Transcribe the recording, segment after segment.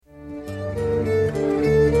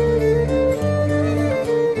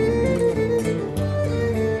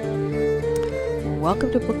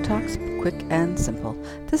Welcome to Book Talks Quick and Simple.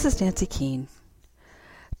 This is Nancy Keene.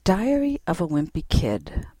 Diary of a Wimpy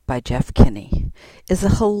Kid by Jeff Kinney is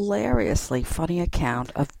a hilariously funny account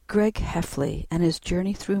of Greg Heffley and his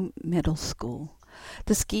journey through middle school.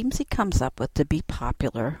 The schemes he comes up with to be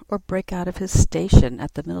popular or break out of his station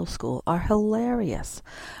at the middle school are hilarious,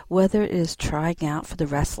 whether it is trying out for the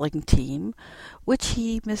wrestling team, which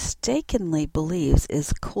he mistakenly believes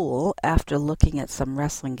is cool after looking at some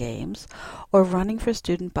wrestling games, or running for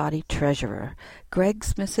student body treasurer.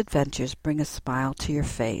 Greg's misadventures bring a smile to your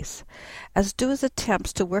face, as do his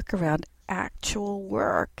attempts to work around actual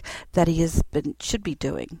work that he should be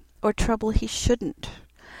doing, or trouble he shouldn't.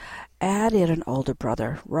 Add in an older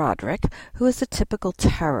brother, Roderick, who is a typical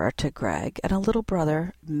terror to Greg, and a little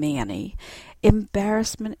brother, Manny.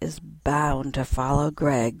 Embarrassment is bound to follow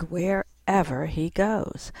Greg wherever he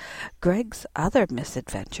goes. Greg's other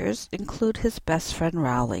misadventures include his best friend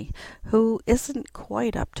Rowley, who isn't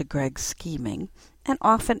quite up to Greg's scheming and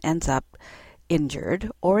often ends up injured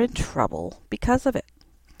or in trouble because of it.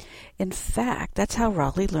 In fact, that's how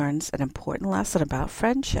Rowley learns an important lesson about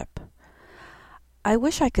friendship. I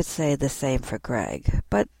wish I could say the same for Greg,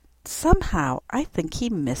 but somehow I think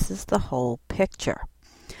he misses the whole picture.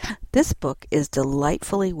 This book is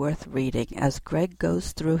delightfully worth reading as Greg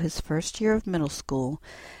goes through his first year of middle school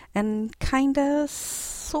and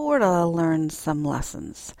sorta learns some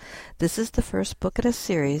lessons. This is the first book in a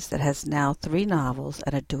series that has now 3 novels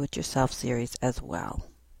and a do-it-yourself series as well.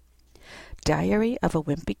 Diary of a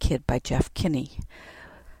Wimpy Kid by Jeff Kinney.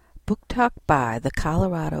 Book Talk by the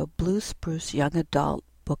Colorado Blue Spruce Young Adult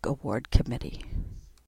Book Award Committee.